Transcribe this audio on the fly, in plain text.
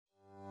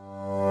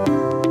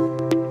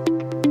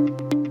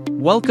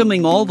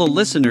welcoming all the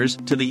listeners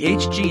to the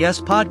HGS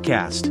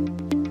podcast.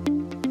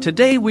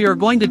 Today we are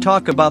going to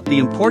talk about the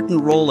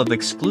important role of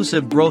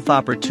exclusive growth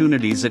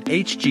opportunities at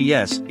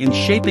HGS in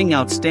shaping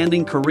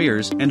outstanding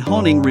careers and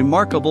honing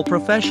remarkable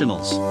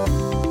professionals.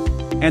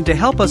 And to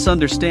help us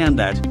understand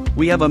that,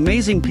 we have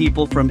amazing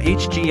people from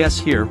HGS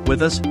here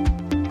with us,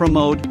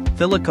 Pramod,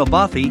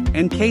 Thilakavathi,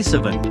 and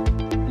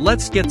Kesavan.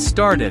 Let's get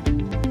started.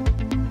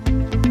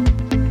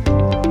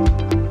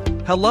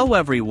 Hello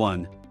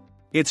everyone.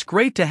 It's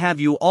great to have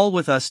you all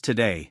with us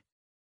today.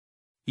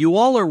 You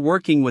all are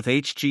working with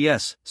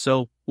HGS,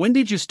 so when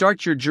did you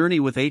start your journey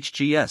with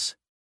HGS?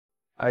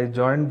 I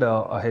joined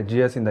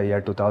HGS in the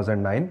year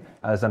 2009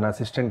 as an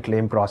assistant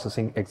claim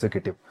processing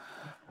executive,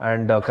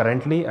 and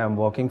currently I'm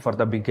working for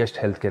the biggest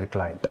healthcare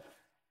client.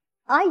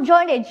 I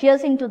joined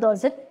HGS in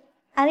 2000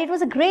 and it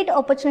was a great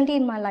opportunity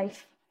in my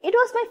life. It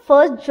was my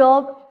first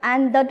job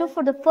and that too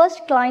for the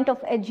first client of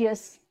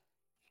HGS.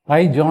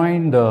 I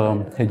joined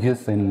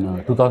HGS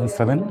in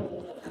 2007.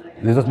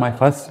 This was my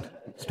first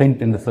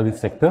stint in the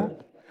service sector.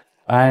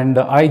 And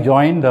I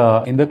joined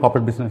in the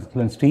corporate business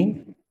excellence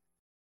team.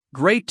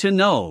 Great to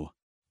know.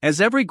 As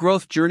every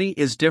growth journey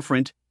is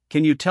different,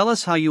 can you tell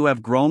us how you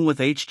have grown with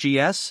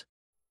HGS?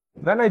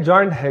 When I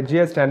joined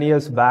HGS 10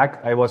 years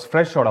back, I was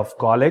fresh out of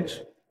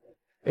college.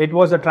 It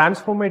was a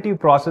transformative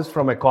process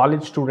from a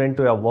college student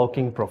to a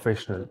working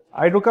professional.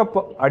 I took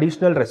up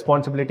additional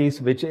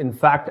responsibilities which in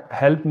fact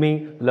helped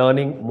me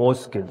learning more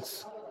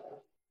skills.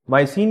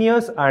 My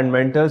seniors and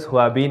mentors who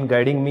have been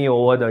guiding me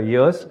over the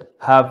years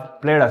have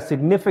played a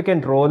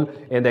significant role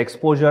in the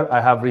exposure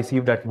I have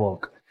received at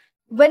work.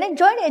 When I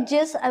joined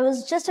HGS, I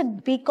was just a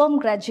BCom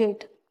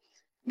graduate.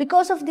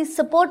 Because of the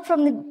support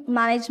from the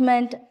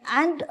management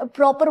and a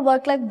proper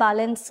work-life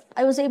balance,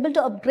 I was able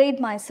to upgrade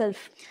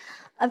myself.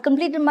 I've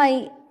completed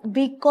my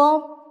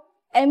BCom,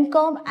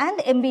 MCom and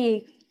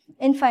MBA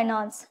in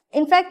finance.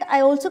 In fact,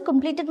 I also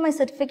completed my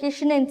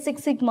certification in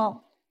Six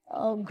Sigma.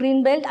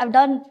 Green Belt. I've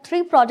done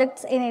 3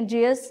 projects in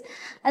HGS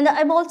and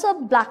I'm also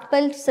Black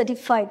Belt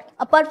certified.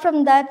 Apart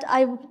from that,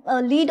 I'm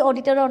a lead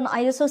auditor on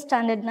ISO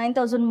standard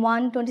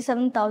 9001,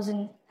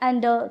 27000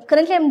 and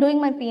currently I'm doing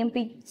my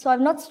PMP. So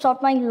I've not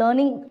stopped my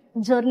learning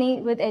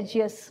journey with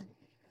HGS.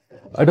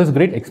 It was a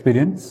great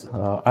experience.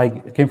 I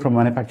came from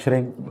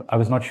manufacturing. I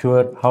was not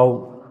sure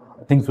how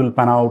things will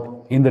pan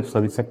out in the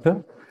service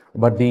sector,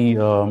 but the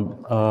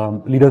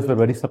leaders were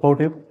very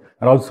supportive.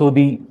 And also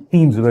the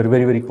teams were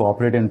very, very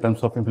cooperative in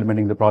terms of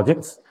implementing the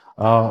projects.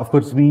 Of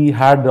course, we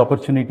had the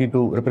opportunity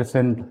to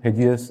represent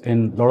HGS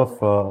in a lot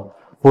of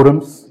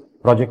forums,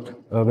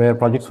 where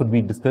projects would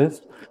be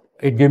discussed.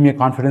 It gave me a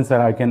confidence that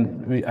I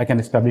can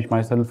establish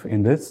myself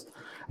in this.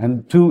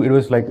 And 2, it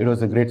was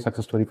a great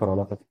success story for all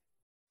of us.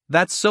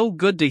 That's so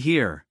good to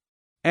hear.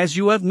 As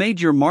you have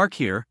made your mark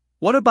here,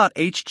 what about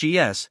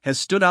HGS has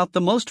stood out the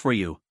most for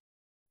you?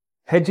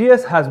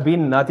 HGS has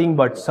been nothing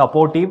but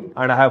supportive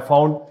and I have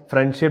found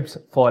friendships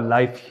for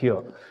life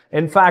here.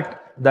 In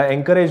fact, the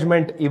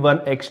encouragement even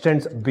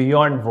extends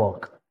beyond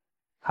work.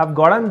 I've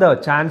gotten the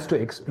chance to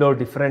explore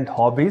different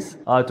hobbies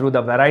through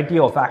the variety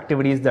of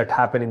activities that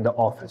happen in the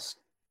office.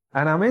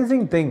 An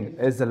amazing thing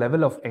is the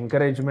level of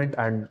encouragement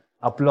and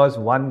applause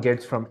one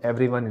gets from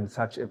everyone in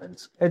such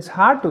events. It's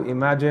hard to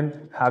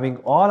imagine having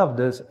all of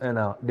this in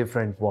a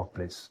different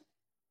workplace.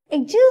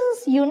 HGS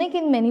is unique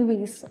in many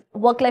ways.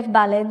 Work-life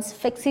balance,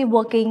 flexi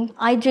working,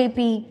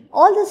 IJP,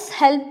 all this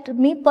helped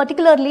me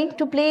particularly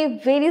to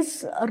play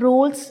various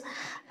roles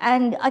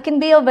and I can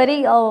be a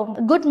very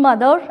good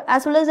mother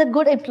as well as a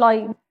good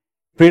employee.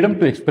 Freedom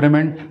to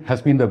experiment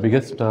has been the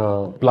biggest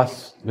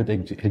plus with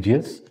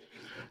HGS.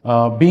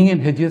 Being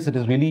in HGS, it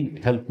has really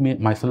helped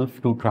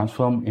myself to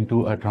transform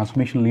into a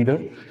transformation leader.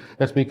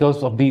 That's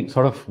because of the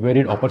sort of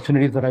varied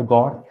opportunities that I've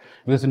got.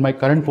 Because in my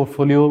current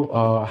portfolio,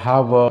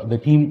 the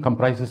team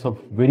comprises of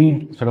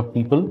varied sort of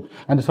people,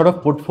 and the sort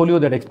of portfolio,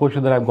 that exposure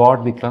that I've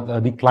got,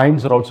 the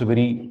clients are also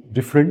very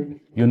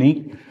different,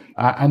 unique,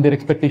 and their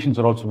expectations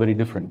are also very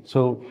different.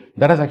 So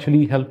that has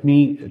actually helped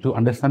me to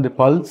understand the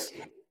pulse.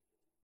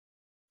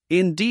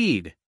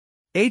 Indeed,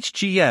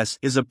 HGS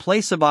is a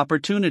place of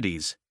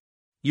opportunities.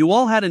 You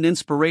all had an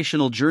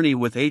inspirational journey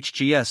with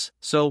HGS,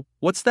 so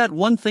what's that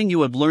one thing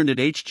you have learned at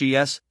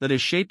HGS that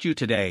has shaped you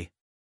today?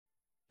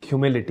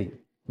 Humility.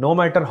 No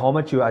matter how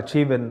much you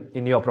achieve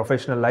in your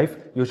professional life,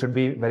 you should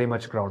be very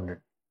much grounded.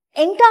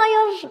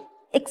 Entire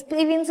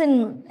experience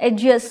in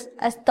HGS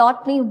has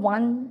taught me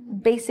one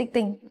basic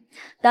thing,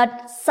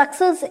 that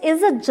success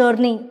is a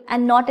journey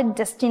and not a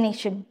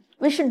destination.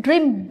 We should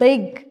dream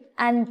big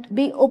and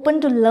be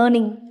open to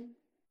learning.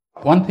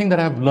 One thing that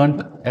I have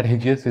learned at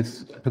HGS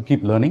is to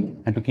keep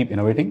learning and to keep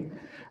innovating.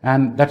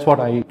 And that's what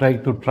I try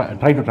to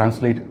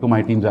translate to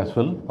my teams as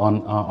well on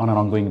an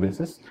ongoing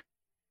basis.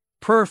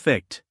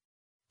 Perfect.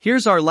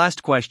 Here's our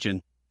last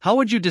question. How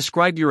would you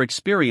describe your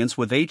experience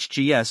with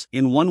HGS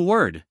in one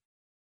word?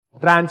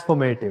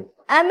 Transformative.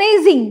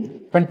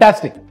 Amazing.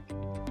 Fantastic.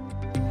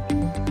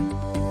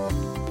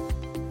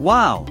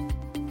 Wow.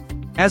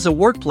 As a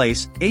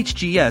workplace,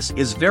 HGS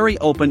is very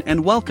open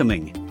and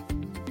welcoming.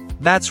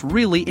 That's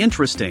really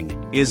interesting,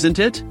 isn't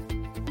it?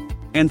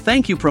 And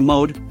thank you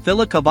Pramod,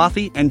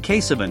 Thilakavathi and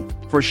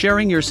Kesavan, for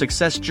sharing your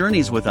success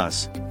journeys with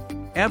us.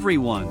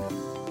 Everyone,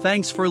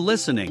 thanks for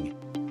listening.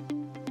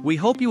 We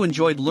hope you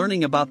enjoyed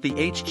learning about the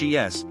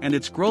HGS and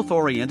its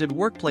growth-oriented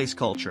workplace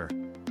culture.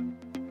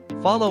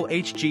 Follow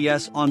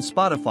HGS on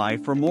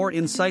Spotify for more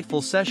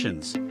insightful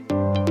sessions.